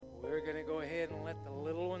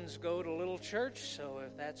ones go to Little Church, so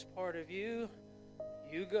if that's part of you,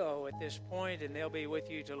 you go at this point, and they'll be with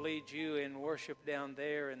you to lead you in worship down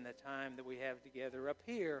there in the time that we have together up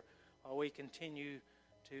here while we continue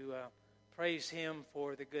to praise Him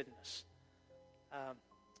for the goodness.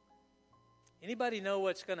 Anybody know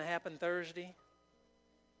what's going to happen Thursday?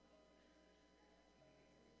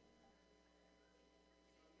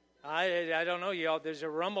 I don't know, y'all. There's a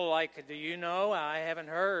rumble like, do you know? I haven't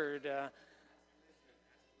heard.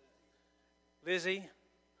 Lizzie?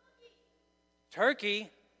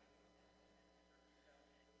 Turkey?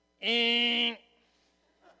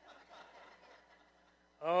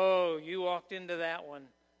 Oh, you walked into that one.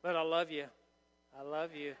 But I love you. I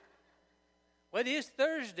love you. What is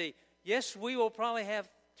Thursday? Yes, we will probably have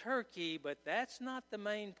turkey, but that's not the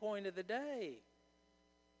main point of the day.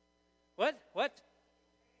 What?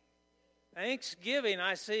 Thanksgiving.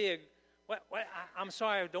 I see I'm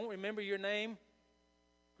sorry, I don't remember your name.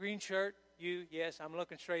 Green shirt. You. Yes, I'm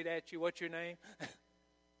looking straight at you. What's your name?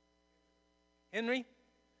 Henry?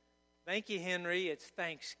 Thank you, Henry. It's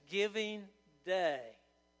Thanksgiving Day.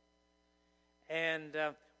 And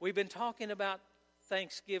we've been talking about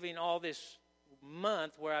Thanksgiving all this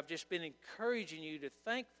month, where I've just been encouraging you to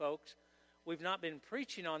thank folks. We've not been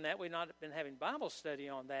preaching on that. We've not been having Bible study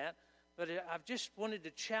on that. But I've just wanted to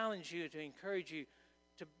challenge you, to encourage you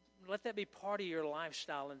to let that be part of your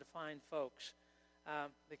lifestyle and to find folks.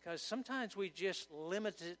 Because sometimes we just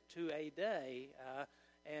limit it to a day.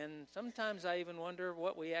 And sometimes I even wonder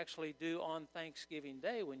what we actually do on Thanksgiving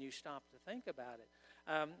Day when you stop to think about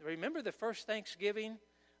it. Remember the first Thanksgiving?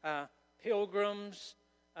 Pilgrims,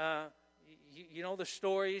 you know the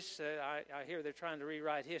stories. I hear they're trying to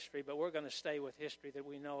rewrite history, but we're going to stay with history that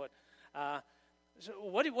we know it. So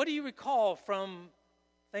what do you recall from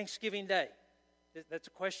Thanksgiving Day? That's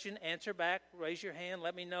a question. Answer back. Raise your hand.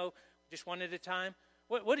 Let me know. Just one at a time.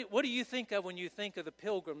 What do you think of when you think of the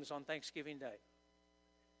Pilgrims on Thanksgiving Day?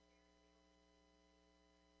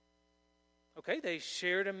 Okay, they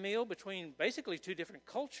shared a meal between basically two different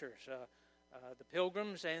cultures, the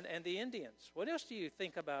Pilgrims and the Indians. What else do you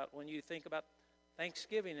think about when you think about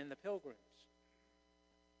Thanksgiving and the Pilgrims?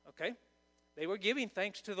 Okay, they were giving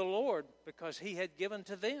thanks to the Lord because He had given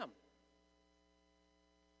to them.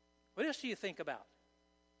 What else do you think about?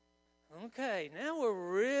 Okay, now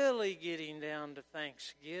we're really getting down to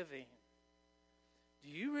Thanksgiving. Do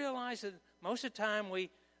you realize that most of the time we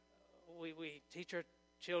teach our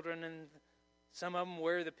children, and some of them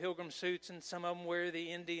wear the pilgrim suits and some of them wear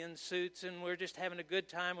the Indian suits, and we're just having a good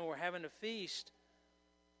time and we're having a feast.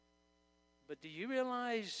 But do you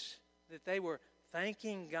realize that they were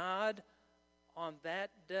thanking God on that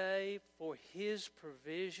day for His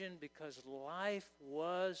provision because life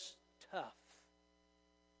was tough?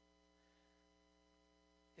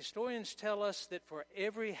 Historians tell us that for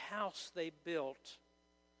every house they built,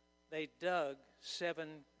 they dug 7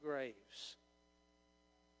 graves.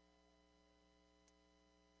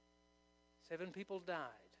 7 people died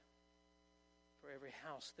for every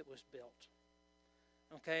house that was built.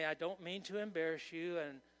 Okay, I don't mean to embarrass you,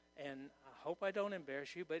 and I hope I don't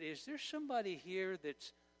embarrass you, but is there somebody here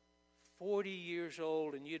that's 40 years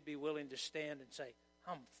old and you'd be willing to stand and say,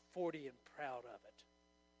 I'm 40 and proud of it?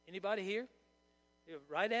 Anybody here? You're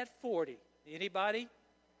right at 40. Anybody?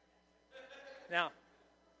 Now,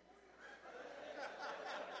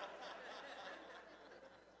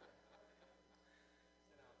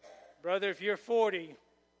 brother, if you're 40,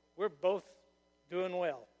 we're both doing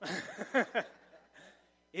well.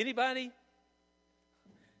 Anybody?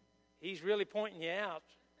 He's really pointing you out.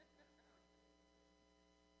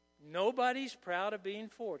 Nobody's proud of being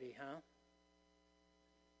 40, huh?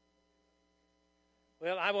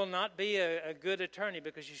 Well, I will not be a good attorney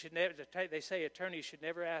because you should never. They say attorneys should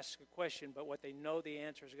never ask a question but what they know the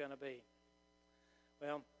answer is going to be.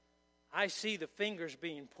 Well, I see the fingers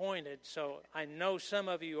being pointed, so I know some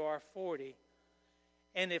of you are 40.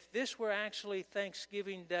 And if this were actually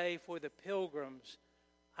Thanksgiving Day for the Pilgrims,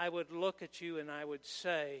 I would look at you and I would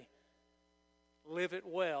say, live it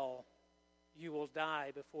well, you will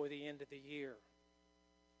die before the end of the year.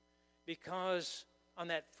 Because on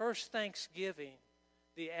that first Thanksgiving,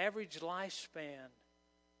 the average lifespan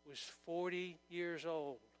was 40 years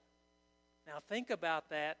old. Now think about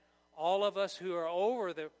that. All of us who are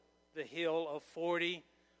over the hill of 40,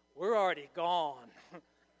 we're already gone.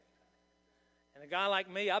 And a guy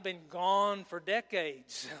like me, I've been gone for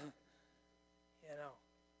decades.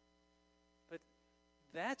 But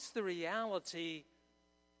that's the reality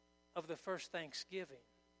of the first Thanksgiving.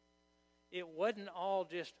 It wasn't all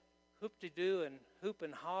just hoop-de-doo and hoop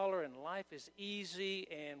and holler and life is easy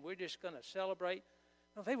and we're just going to celebrate.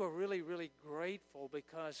 No, they were really, really grateful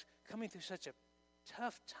because coming through such a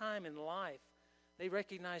tough time in life, they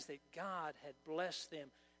recognized that God had blessed them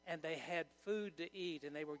and they had food to eat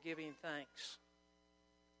and they were giving thanks.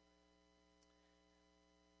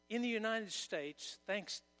 In the United States,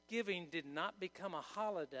 Thanksgiving did not become a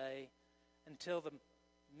holiday until the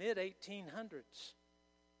mid-1800s.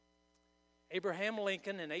 Abraham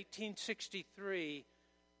Lincoln in 1863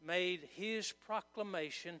 made his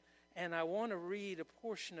proclamation, and I want to read a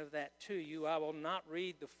portion of that to you. I will not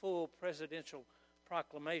read the full presidential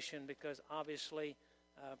proclamation because obviously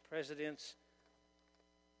presidents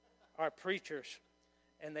are preachers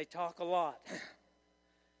and they talk a lot.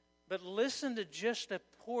 But listen to just a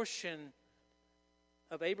portion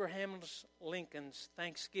of Abraham Lincoln's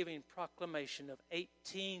Thanksgiving proclamation of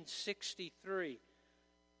 1863.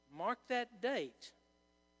 Mark that date.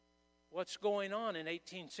 What's going on in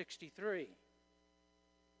 1863?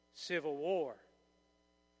 Civil War.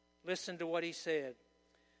 Listen to what he said.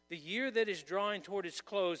 The year that is drawing toward its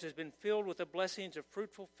close has been filled with the blessings of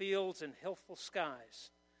fruitful fields and healthful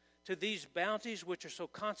skies. To these bounties which are so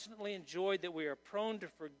constantly enjoyed that we are prone to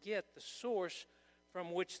forget the source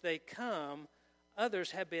from which they come,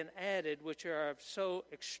 others have been added which are of so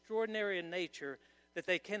extraordinary a nature that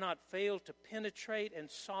they cannot fail to penetrate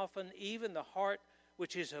and soften even the heart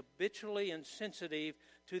which is habitually insensitive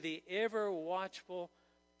to the ever-watchful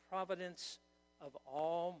providence of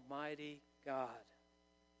Almighty God.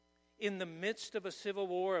 In the midst of a civil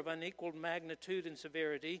war of unequaled magnitude and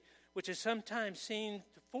severity, which is sometimes seen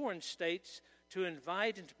to foreign states to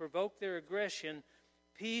invite and to provoke their aggression,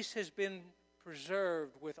 peace has been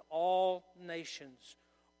preserved with all nations.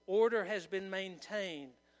 Order has been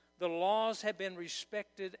maintained. The laws have been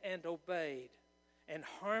respected and obeyed. And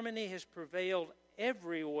harmony has prevailed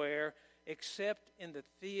everywhere except in the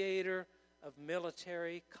theater of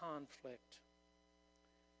military conflict.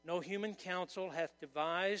 No human counsel hath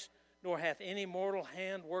devised, nor hath any mortal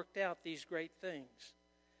hand worked out these great things.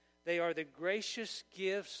 They are the gracious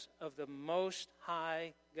gifts of the Most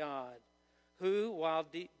High God, who, while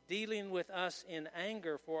dealing with us in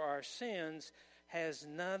anger for our sins, has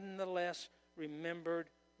nonetheless remembered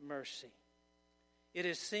mercy. It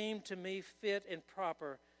has seemed to me fit and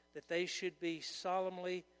proper that they should be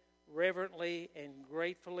solemnly, reverently, and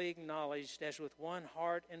gratefully acknowledged as with one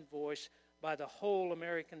heart and voice by the whole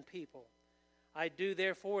American people. I do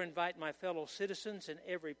therefore invite my fellow citizens in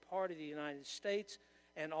every part of the United States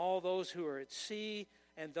and all those who are at sea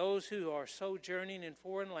and those who are sojourning in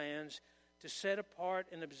foreign lands to set apart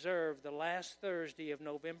and observe the last Thursday of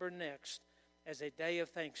November next as a day of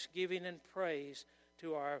thanksgiving and praise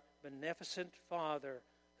to our beneficent Father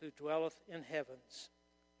who dwelleth in heavens.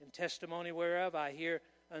 In testimony whereof I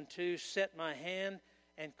hereunto set my hand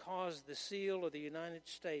and cause the seal of the United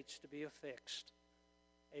States to be affixed.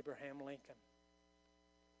 Abraham Lincoln.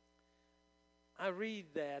 I read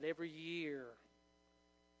that every year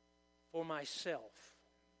for myself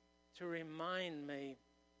to remind me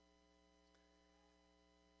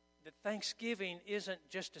that Thanksgiving isn't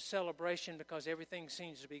just a celebration because everything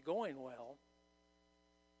seems to be going well,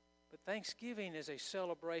 but Thanksgiving is a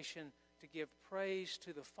celebration to give praise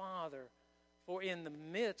to the Father for in the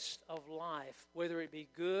midst of life, whether it be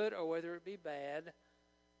good or whether it be bad,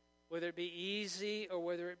 whether it be easy or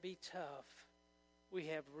whether it be tough, we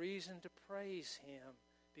have reason to praise Him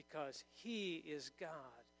because He is God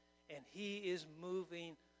and He is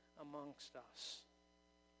moving amongst us.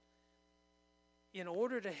 In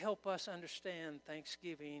order to help us understand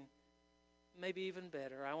Thanksgiving maybe even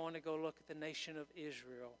better, I want to go look at the nation of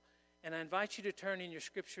Israel. And I invite you to turn in your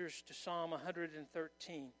scriptures to Psalm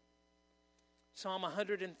 113. Psalm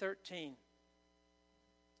 113.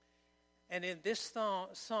 And in this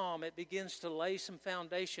psalm, it begins to lay some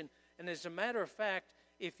foundation. And as a matter of fact,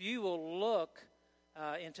 if you will look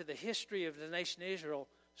into the history of the nation of Israel,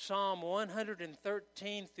 Psalm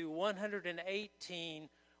 113 through 118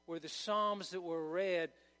 were the psalms that were read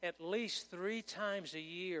at least 3 times a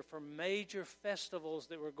year for major festivals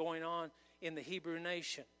that were going on in the Hebrew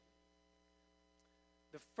nation.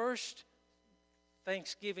 The first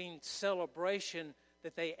Thanksgiving celebration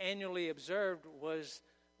that they annually observed was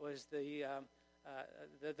the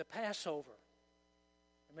Passover.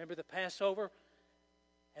 Remember the Passover?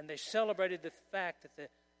 And they celebrated the fact that the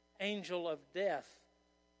angel of death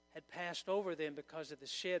had passed over them because of the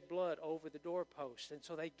shed blood over the doorpost. And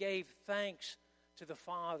so they gave thanks to the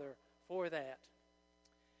Father for that.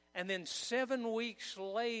 And then 7 weeks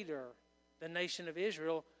later, the nation of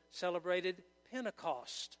Israel celebrated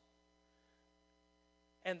Pentecost.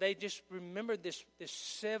 And they just remembered this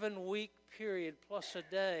 7-week period plus a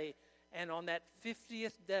day And on that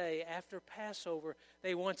 50th day after Passover,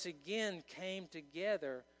 they once again came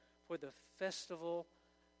together for the festival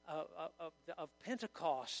of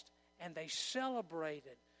Pentecost. And they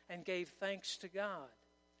celebrated and gave thanks to God.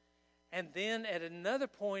 And then at another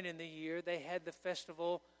point in the year, they had the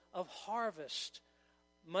festival of harvest,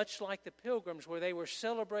 much like the pilgrims, where they were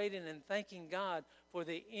celebrating and thanking God for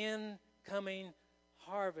the incoming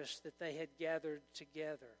harvest that they had gathered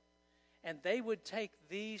together. And they would take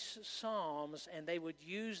these psalms and they would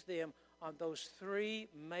use them on those three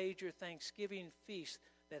major Thanksgiving feasts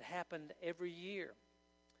that happened every year.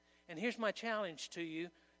 And here's my challenge to you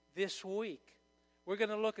this week. We're going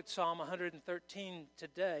to look at Psalm 113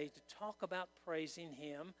 today to talk about praising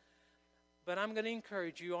Him. But I'm going to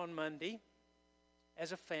encourage you on Monday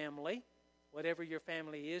as a family, whatever your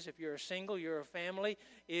family is. If you're a single, you're a family.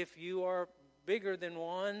 If you are bigger than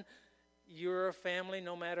one, you're a family,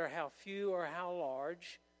 no matter how few or how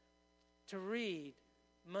large, to read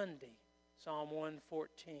Monday, Psalm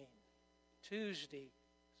 114. Tuesday,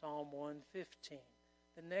 Psalm 115.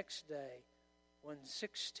 The next day,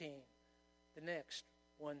 116. The next,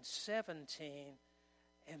 117.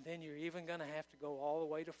 And then you're even going to have to go all the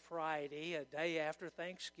way to Friday, a day after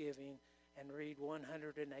Thanksgiving, and read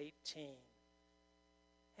 118.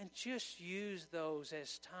 And just use those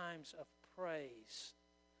as times of praise.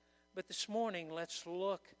 But this morning, let's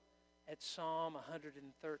look at Psalm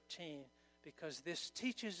 113, because this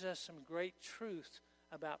teaches us some great truth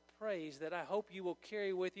about praise that I hope you will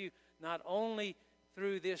carry with you not only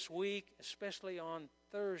through this week, especially on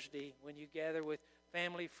Thursday when you gather with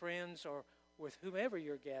family, friends, or with whomever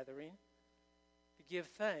you're gathering, to give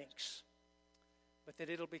thanks, but that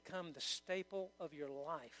it'll become the staple of your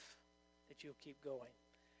life, that you'll keep going.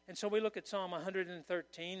 And so we look at Psalm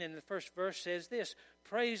 113, and the first verse says this: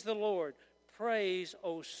 Praise the Lord, praise,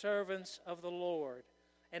 O servants of the Lord.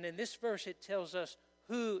 And in this verse it tells us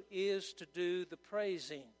who is to do the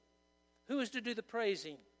praising. Who is to do the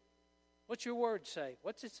praising? What's your word say?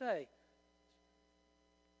 What's it say?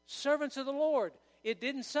 Servants of the Lord. It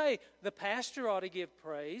didn't say the pastor ought to give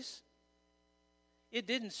praise. It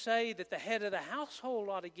didn't say that the head of the household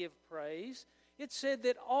ought to give praise. It said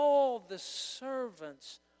that all the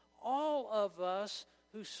servants, all of us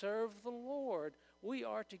who serve the Lord, we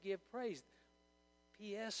are to give praise.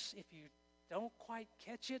 P.S., if you don't quite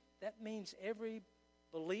catch it, that means every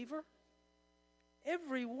believer,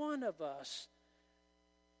 every one of us,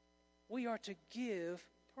 we are to give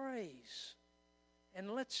praise.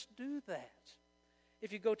 And let's do that.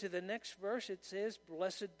 If you go to the next verse, it says,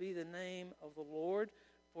 Blessed be the name of the Lord,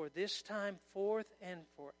 for this time forth and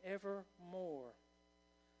forevermore.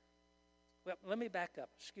 Well, let me back up.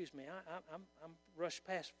 Excuse me. I'm rushed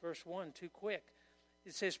past verse 1 too quick.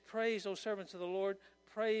 It says, Praise, O servants of the Lord.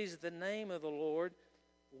 Praise the name of the Lord.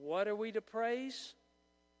 What are we to praise?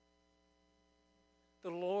 The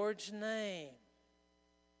Lord's name.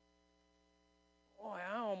 Boy,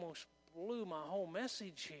 I almost blew my whole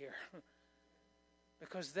message here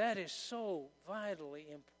because that is so vitally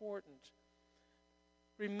important.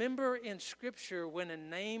 Remember in Scripture, when a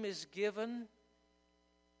name is given,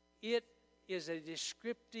 it is a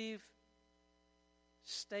descriptive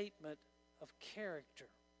statement of character.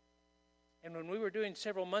 And when we were doing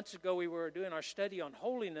several months ago, we were doing our study on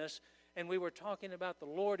holiness, and we were talking about the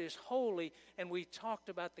Lord is holy, and we talked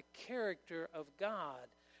about the character of God.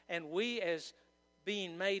 And we, as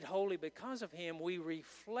being made holy because of Him, we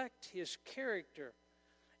reflect His character.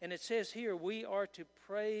 And it says here, we are to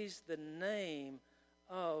praise the name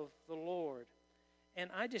of the Lord. And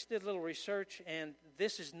I just did a little research, and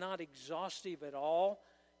this is not exhaustive at all.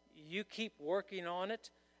 You keep working on it.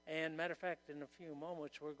 And matter of fact, in a few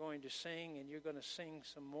moments, we're going to sing, and you're going to sing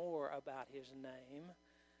some more about His name.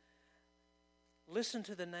 Listen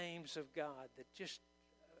to the names of God, that just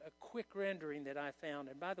a quick rendering that I found.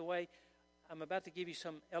 And by the way, I'm about to give you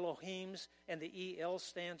some Elohims, and the EL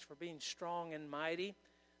stands for being strong and mighty.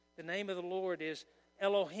 The name of the Lord is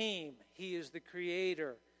Elohim. He is the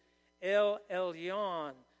Creator. El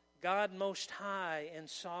Elyon, God Most High and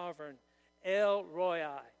Sovereign. El Roi,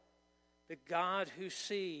 the God who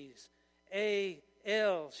sees.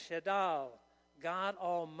 El Shaddai, God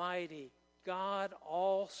Almighty, God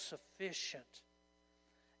All-Sufficient.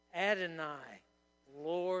 Adonai,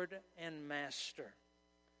 Lord and Master.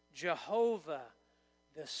 Jehovah,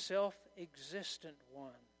 the self-existent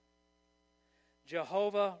one.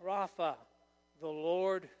 Jehovah Rapha, the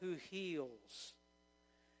Lord who heals.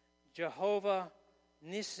 Jehovah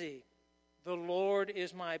Nissi, the Lord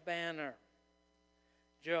is my banner.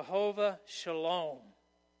 Jehovah Shalom,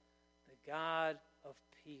 the God of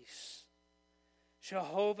peace.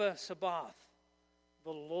 Jehovah Sabaoth,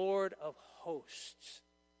 the Lord of hosts.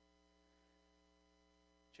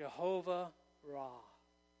 Jehovah Ra.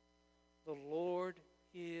 The Lord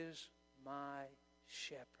is my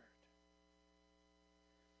shepherd.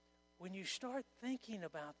 When you start thinking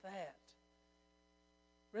about that,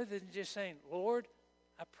 rather than just saying, Lord,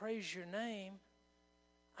 I praise your name,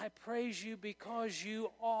 I praise you because you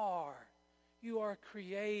are. You are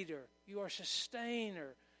creator. You are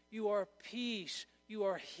sustainer. You are peace. You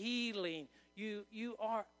are healing. You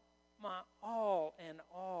are my all and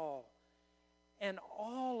all. And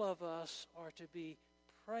all of us are to be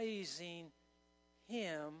praising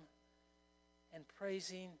him and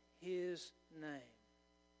praising his name.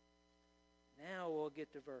 Now we'll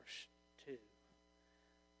get to verse 2.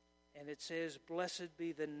 And it says, Blessed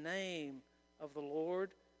be the name of the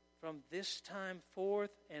Lord from this time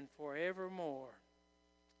forth and forevermore.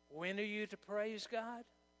 When are you to praise God?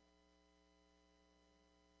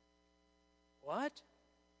 What?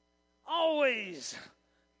 Always.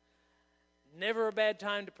 Never a bad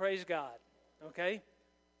time to praise God. Okay?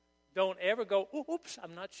 Don't ever go, oops,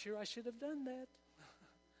 I'm not sure I should have done that.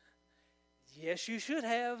 Yes, you should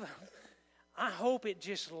have. I hope it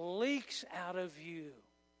just leaks out of you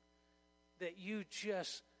that you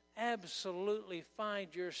just absolutely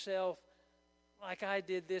find yourself like I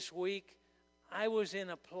did this week. I was in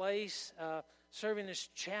a place serving as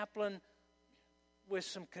chaplain with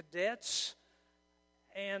some cadets,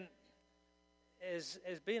 and as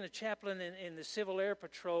being a chaplain in the Civil Air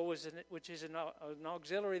Patrol, which is an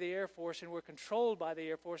auxiliary of the Air Force, and we're controlled by the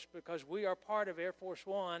Air Force because we are part of Air Force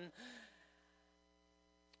One.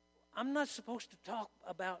 I'm not supposed to talk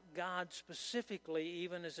about God specifically,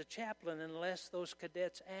 even as a chaplain, unless those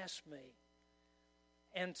cadets ask me.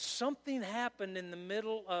 And something happened in the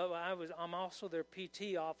middle of, I'm also their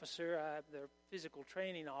PT officer, their physical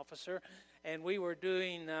training officer, and we were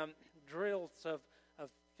doing drills of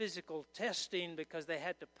physical testing because they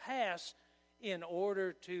had to pass in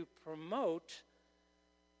order to promote.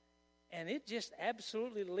 And it just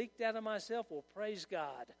absolutely leaked out of myself, well, praise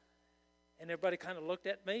God. And everybody kind of looked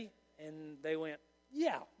at me, and they went,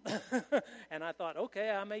 yeah. And I thought, okay,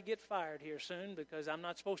 I may get fired here soon because I'm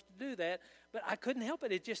not supposed to do that. But I couldn't help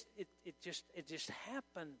it. It just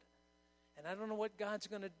happened. And I don't know what God's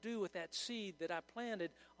going to do with that seed that I planted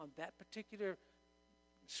on that particular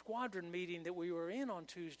squadron meeting that we were in on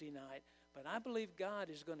Tuesday night. But I believe God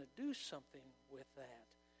is going to do something with that.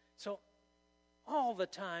 So all the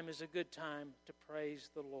time is a good time to praise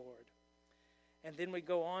the Lord. And then we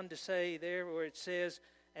go on to say there where it says,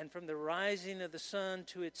 and from the rising of the sun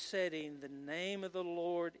to its setting, the name of the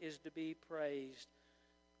Lord is to be praised.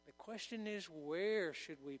 The question is, where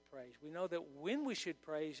should we praise? We know that when we should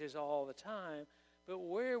praise is all the time, but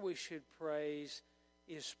where we should praise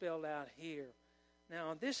is spelled out here. Now,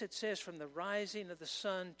 on this it says, from the rising of the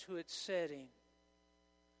sun to its setting.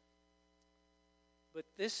 But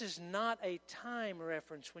this is not a time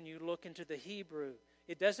reference when you look into the Hebrew.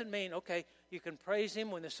 It doesn't mean, okay, you can praise him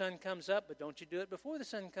when the sun comes up, but don't you do it before the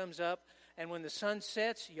sun comes up. And when the sun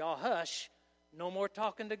sets, y'all hush. No more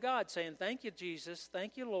talking to God, saying, thank you, Jesus.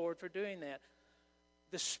 Thank you, Lord, for doing that.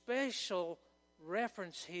 The special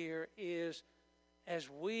reference here is as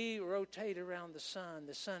we rotate around the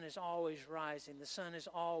sun is always rising. The sun is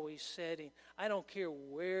always setting. I don't care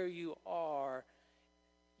where you are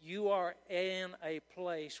in a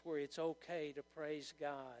place where it's okay to praise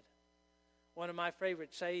God. One of my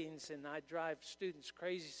favorite sayings, and I drive students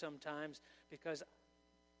crazy sometimes because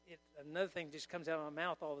another thing just comes out of my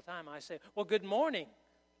mouth all the time. I say, well, good morning.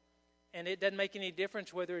 And it doesn't make any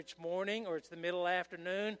difference whether it's morning or it's the middle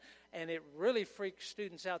afternoon. And it really freaks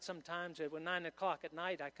students out sometimes. When 9 o'clock at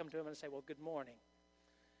night, I come to them and say, well, good morning.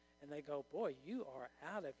 And they go, boy, you are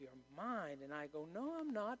out of your mind. And I go, no,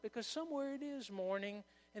 I'm not, because somewhere it is morning,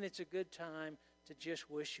 and it's a good time to just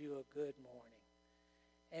wish you a good morning.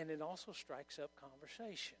 And it also strikes up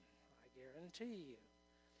conversation, I guarantee you.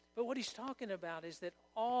 But what he's talking about is that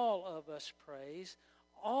all of us praise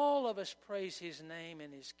his name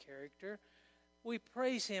and his character. We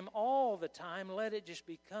praise him all the time. Let it just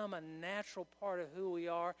become a natural part of who we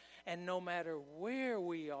are. And no matter where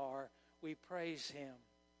we are, we praise him.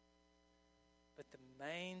 But the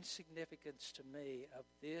main significance to me of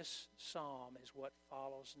this psalm is what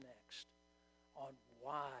follows next. On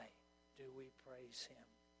why do we praise him?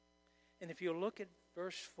 And if you look at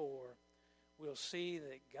verse 4, we'll see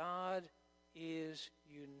that God is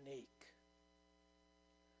unique.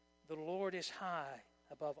 The Lord is high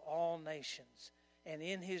above all nations, and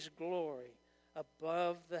in his glory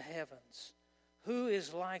above the heavens. Who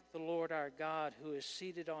is like the Lord our God, who is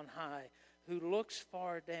seated on high, who looks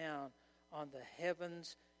far down on the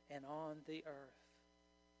heavens and on the earth?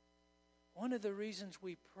 One of the reasons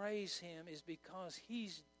we praise Him is because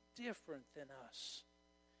He's different than us.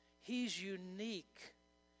 He's unique.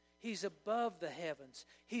 He's above the heavens.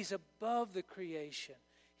 He's above the creation.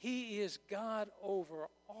 He is God over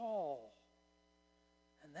all.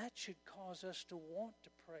 And that should cause us to want to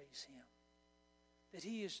praise Him. That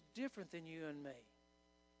He is different than you and me.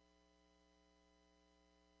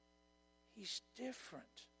 He's different.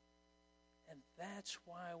 And that's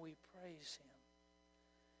why we praise Him.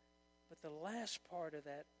 But the last part of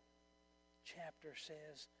that chapter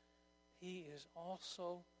says, He is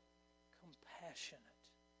also compassionate.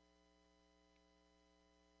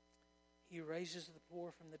 He raises the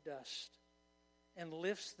poor from the dust and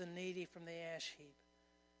lifts the needy from the ash heap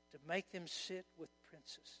to make them sit with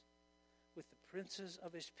the princes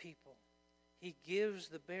of His people. He gives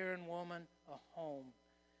the barren woman a home,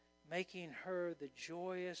 making her the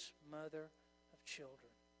joyous mother of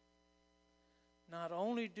children. Not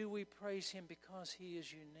only do we praise Him because He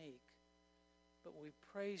is unique, but we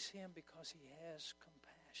praise Him because He has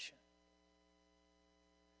compassion.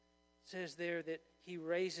 It says there that He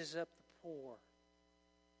raises up the poor.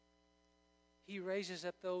 He raises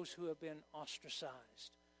up those who have been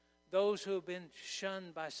ostracized, those who have been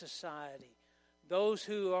shunned by society, those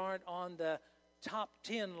who aren't on the top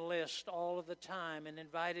 10 list all of the time and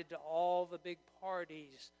invited to all the big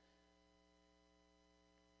parties.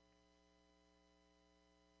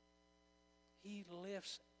 He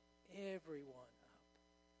lifts everyone up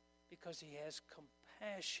because He has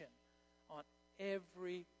compassion on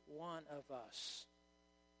every one of us.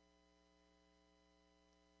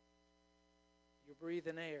 You're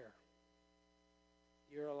breathing air.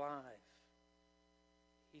 You're alive.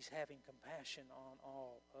 He's having compassion on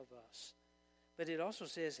all of us. But it also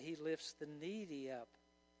says He lifts the needy up,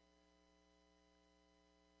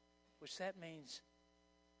 which that means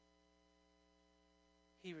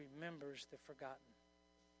He remembers the forgotten.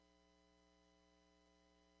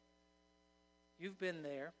 You've been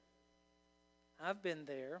there. I've been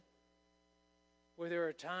there, where there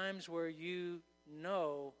are times where you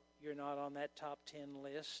know you're not on that top 10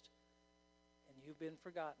 list, and you've been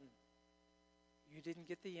forgotten. You didn't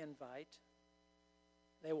get the invite.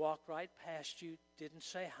 They walked right past you, didn't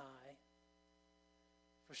say hi.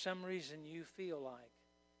 For some reason, you feel like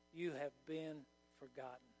you have been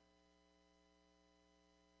forgotten.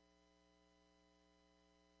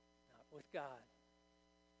 Not with God.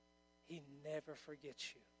 He never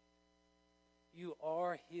forgets you. You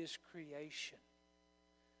are His creation.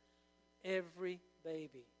 Every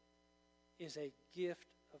baby is a gift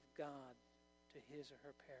of God to his or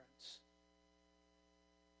her parents.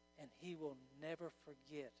 And He will never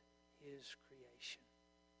forget His creation.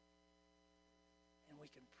 And we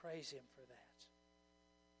can praise Him for that.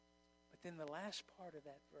 But then the last part of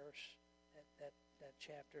that verse, that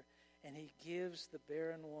chapter, and He gives the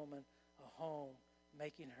barren woman a home,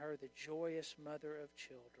 making her the joyous mother of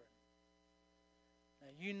children. Now,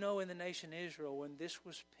 you know, in the nation Israel, when this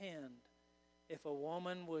was penned, if a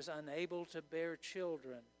woman was unable to bear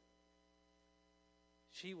children,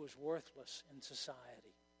 she was worthless in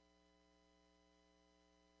society.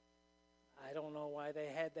 I don't know why they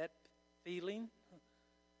had that feeling,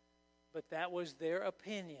 but that was their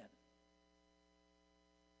opinion.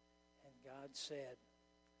 And God said,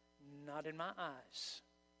 not in my eyes.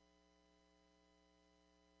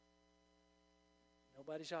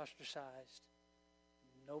 Nobody's ostracized.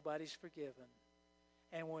 Nobody's forgiven.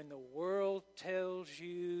 And when the world tells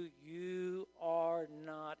you you are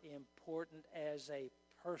not important as a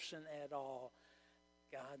person at all,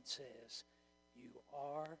 God says, you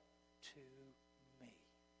are to me.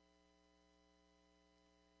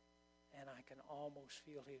 And I can almost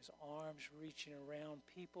feel His arms reaching around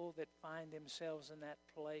people that find themselves in that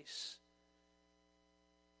place.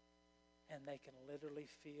 And they can literally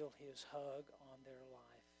feel His hug on their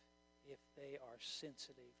life if they are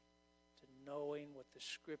sensitive to knowing what the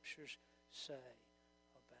Scriptures say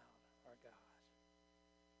about our God.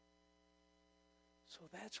 So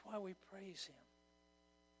that's why we praise Him.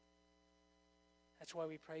 That's why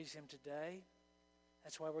we praise Him today.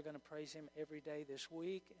 That's why we're going to praise Him every day this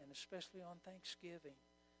week, and especially on Thanksgiving.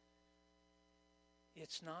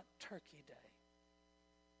 It's not Turkey Day.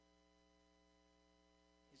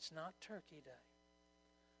 It's not Turkey Day.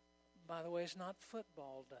 By the way, it's not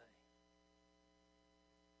football day.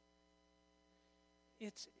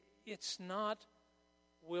 It's not,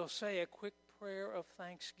 we'll say a quick prayer of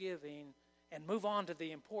thanksgiving and move on to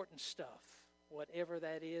the important stuff, whatever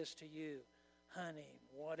that is to you, hunting,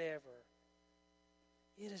 whatever.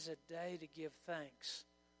 It is a day to give thanks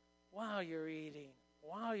while you're eating,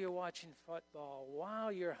 while you're watching football,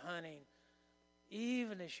 while you're hunting,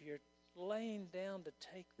 even as you're laying down to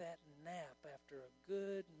take that nap after a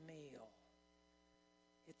good meal.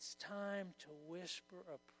 It's time to whisper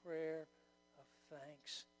a prayer of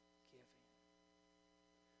thanksgiving.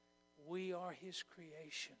 We are His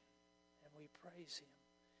creation, and we praise Him.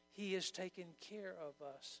 He has taken care of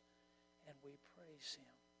us, and we praise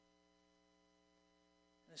Him.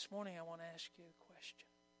 This morning I want to ask you a question.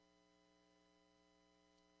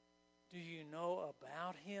 Do you know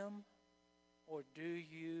about Him, or do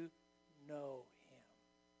you know Him?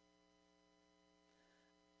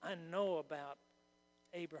 I know about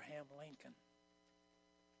Abraham Lincoln.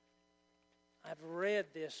 I've read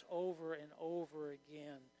this over and over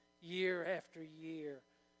again, year after year,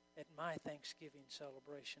 at my Thanksgiving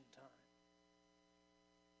celebration time.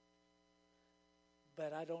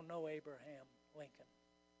 But I don't know Abraham Lincoln.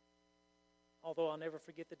 Although I'll never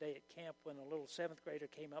forget the day at camp when a little 7th grader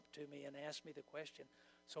came up to me and asked me the question,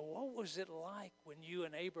 so what was it like when you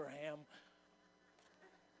and Abraham...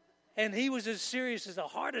 And he was as serious as a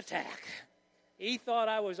heart attack. He thought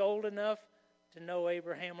I was old enough to know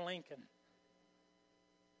Abraham Lincoln.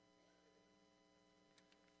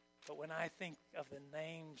 But when I think of the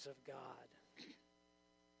names of God,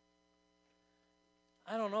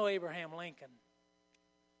 I don't know Abraham Lincoln,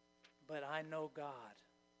 but I know God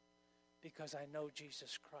because I know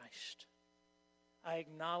Jesus Christ. I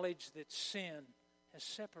acknowledge that sin has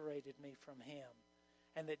separated me from Him,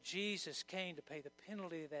 and that Jesus came to pay the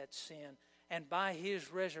penalty of that sin. And by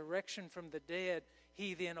His resurrection from the dead,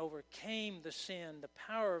 He then overcame the sin, the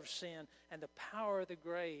power of sin, and the power of the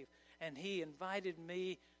grave. And He invited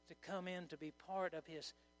me to come in to be part of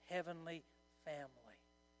His heavenly family.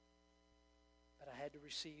 But I had to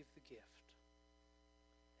receive the gift.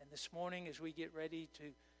 And this morning, as we get ready to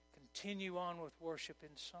continue on with worship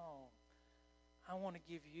and song, I want to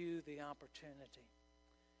give you the opportunity,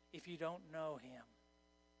 if you don't know Him,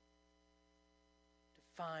 to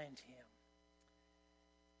find Him.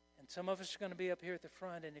 And some of us are going to be up here at the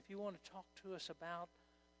front, and if you want to talk to us about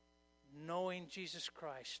knowing Jesus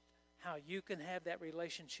Christ, how you can have that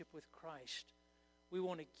relationship with Christ, we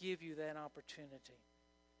want to give you that opportunity.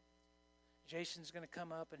 Jason's going to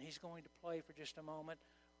come up, and he's going to play for just a moment.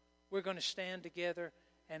 We're going to stand together,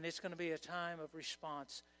 and it's going to be a time of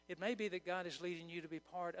response. It may be that God is leading you to be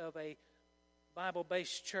part of a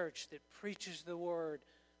Bible-based church that preaches the Word.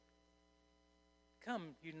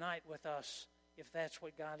 Come unite with us if that's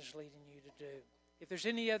what God is leading you to do. If there's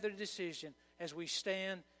any other decision, as we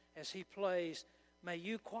stand, as He plays, may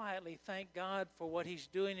you quietly thank God for what He's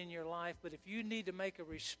doing in your life. But if you need to make a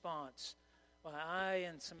response, well, I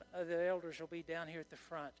and some other elders will be down here at the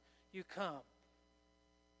front. You come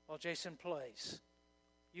while Jason plays.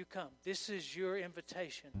 You come. This is your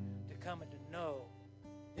invitation to come and to know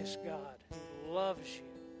this God who loves you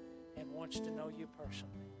and wants to know you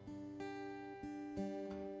personally.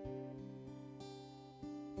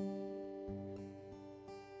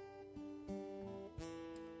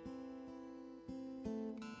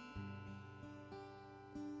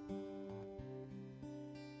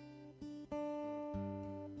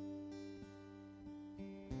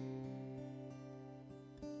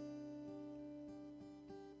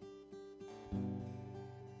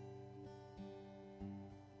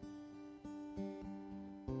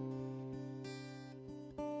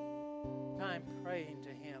 Time praying to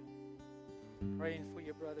Him, praying for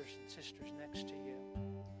your brothers and sisters next to you,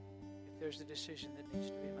 if there's a decision that needs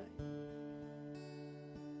to be made.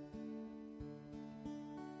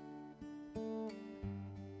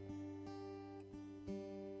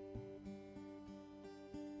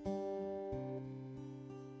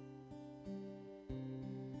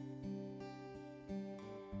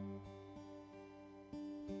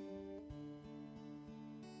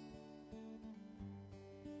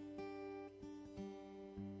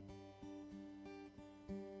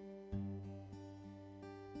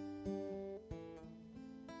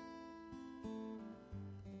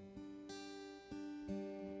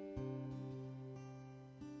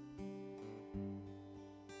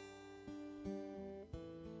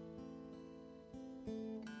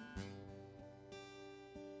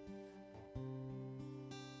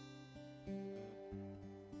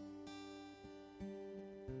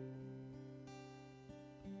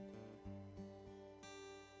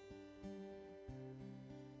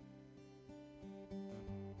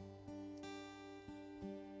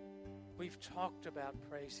 We've talked about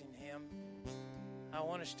praising Him. I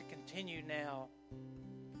want us to continue now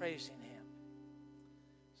praising Him.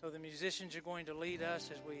 So the musicians are going to lead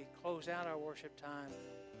us as we close out our worship time.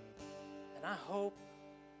 And I hope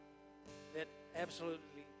that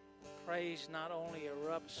absolutely praise not only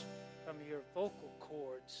erupts from your vocal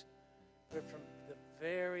cords, but from the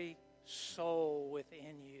very soul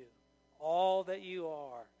within you, all that you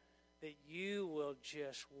are, that you will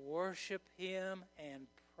just worship Him and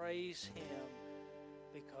praise Him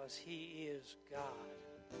because He is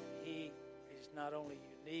God. He is not only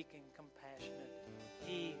unique and compassionate,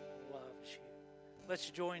 He loves you. Let's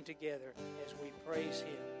join together as we praise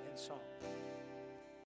Him in song.